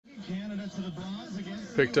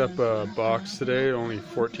Picked up a box today, only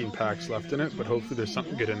 14 packs left in it, but hopefully there's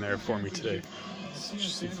something good in there for me today. Let's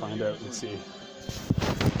just find out and see.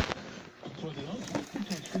 For the ultimate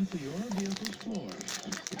protection for your vehicle's floor,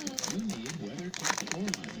 you need WeatherTech floor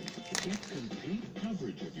liners to get complete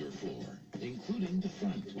coverage of your floor, including the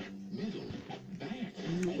front, middle, back.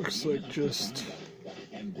 It looks like just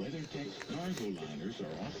and WeatherTech's cargo liners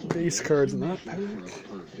are also base cards in that pack. for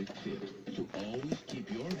a perfect fit to always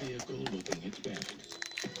keep your vehicle looking its best.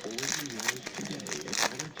 Order yours today at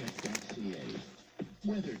WeatherTech.ca.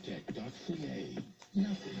 WeatherTech.ca.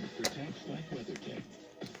 Nothing protects like WeatherTech.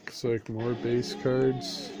 Looks like more base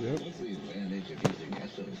cards. Yep. What's the advantage of using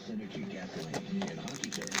Esso Synergy gasoline in hockey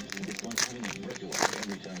terms? It's like having a brick wall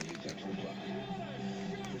every time you touch the puck.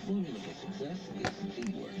 The formula for success is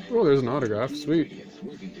teamwork. Oh, there's an autograph. Sweet. It's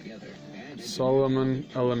working together. Solomon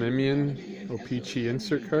Elamimian Opeachy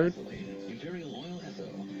insert card. Imperial Oil Esso,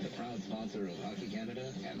 the proud sponsor of Hockey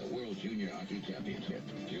Canada and the World Junior Hockey Championship.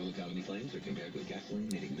 Fuel economy claims are compared with gasoline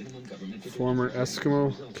meeting minimum government. Former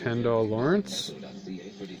Eskimo Kendial Lawrence.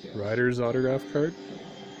 Riders autograph card.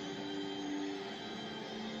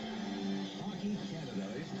 Hockey Canada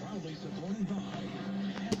is proudly supported by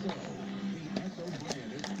Esso. The Esso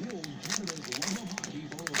brand has fueled Canada's love of hockey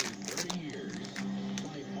for over 30 years.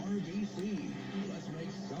 By RBC, let's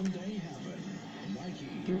make someday happen.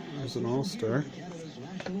 Nike. There's an all-star. Canada's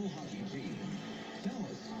national hockey team.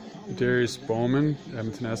 Dallas. Darius Bowman,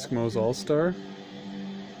 Edmonton Eskimos all-star.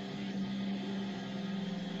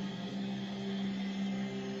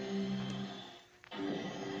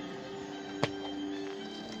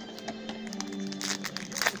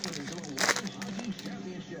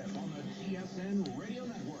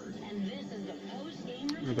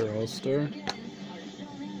 Another all-star.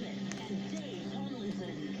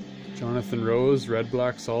 Jonathan Rose, Red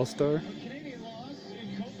Blacks all-star. Canadian loss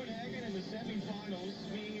in Copenhagen in the semifinals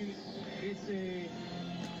means it's a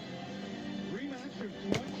rematch of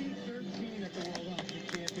 2013 at the World Hockey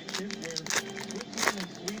Championship, where Switzerland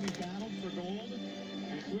and Sweden battled for gold.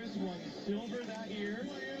 The Swiss won silver that year.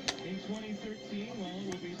 In 2013, well, it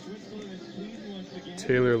will be Switzerland and Sweden once again.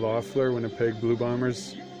 Taylor Loeffler, Winnipeg Blue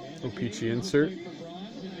Bombers, OPG insert.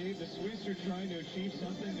 The Swiss are trying to achieve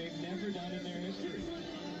something they've never done in their history.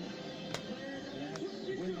 That's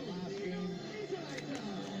win the last game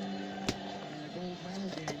and a gold medal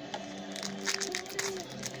game.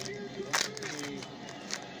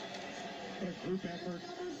 What a group effort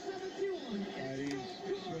by these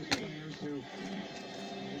Swiss players who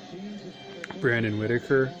Brandon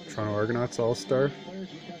Whitaker, Toronto Argonauts all-star. players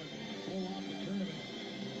who kind of pull off the tournament.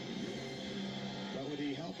 But with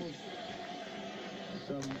the help of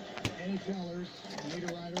some NHLers, Nita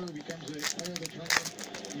Ryder, who becomes a player of the tournament,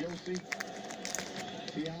 Yossi,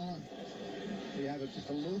 Fiala, they have just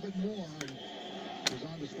a little bit more and was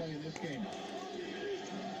on display in this game.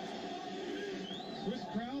 Swiss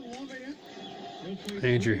crowd loving it.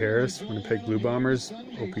 Andrew Harris, Winnipeg Blue Bombers,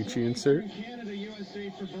 OPG insert. Canada,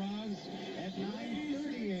 USA for bronze at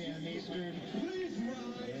 9:30 a.m. Eastern.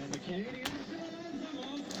 And the Canadians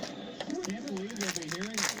can't believe they'll be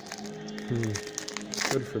hearing this.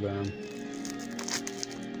 Good for them.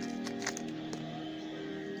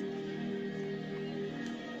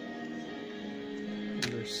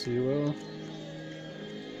 There's Sewell.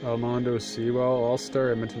 Almondo Sewell, all-star,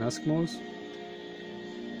 Edmonton Eskimos.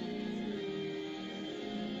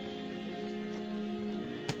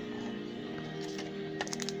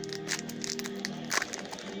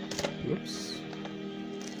 Whoops.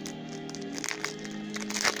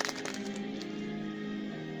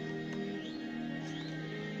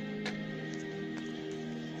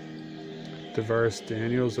 Tavares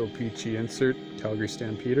Daniels, OPG insert, Calgary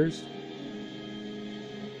Stampeders.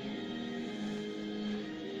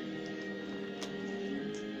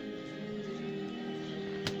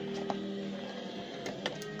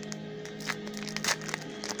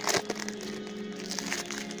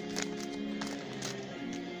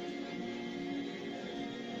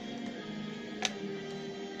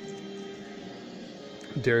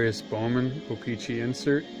 Darius Bowman, OPG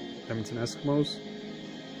insert, Edmonton Eskimos.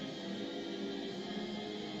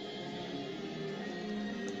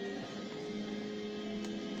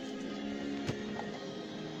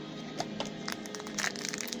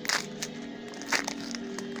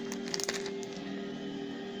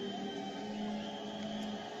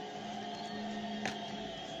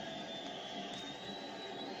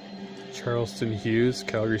 Charleston Hughes,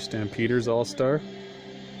 Calgary Stampeders all-star.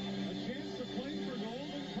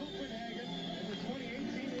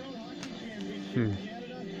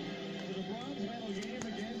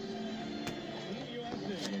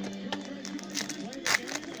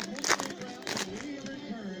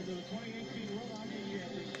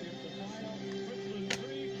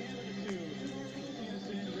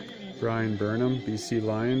 Brian Burnham, BC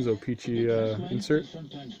Lions, O-Pee-Chee insert.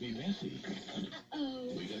 Sometimes be messy.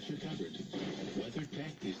 We got you covered.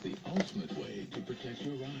 WeatherTech is the ultimate way to protect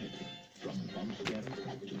your ride. From bump steps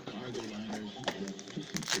to cargo liners to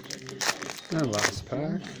seat protectors. And last pack.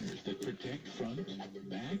 Liners that protect front,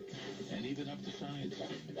 back, and even up the sides.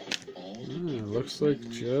 All It looks like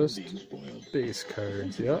just base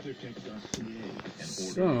cards, yep.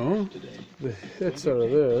 So, the hits out of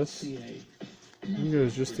this, I think it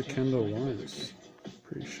was just the Kendial Lawrence.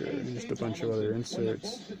 Pretty sure, and just a bunch of other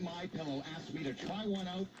inserts. Folks at My Pillow asked me to try one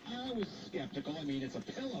out. I was skeptical. I mean, it's a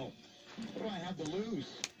pillow. What do I have to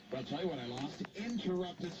lose? But I'll tell you what I lost.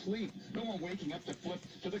 Interrupted sleep. No one waking up to flip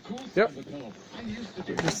to the cool side of the pillow. I used to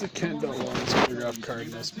do Just the Kendial Lawrence autograph card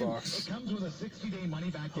in this box. It comes with a 60-day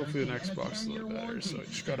money-back Hopefully the next box is a little better. So I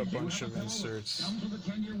just got a bunch of inserts.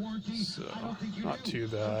 So, not too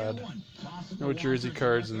bad. No jersey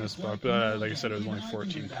cards in this box, but like I said, it was only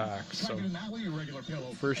 14 packs. So,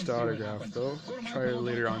 first autograph though. Try it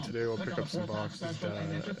later on today. We'll pick up some boxes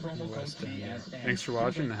in the West End. Thanks for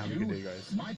watching and have a good day, guys.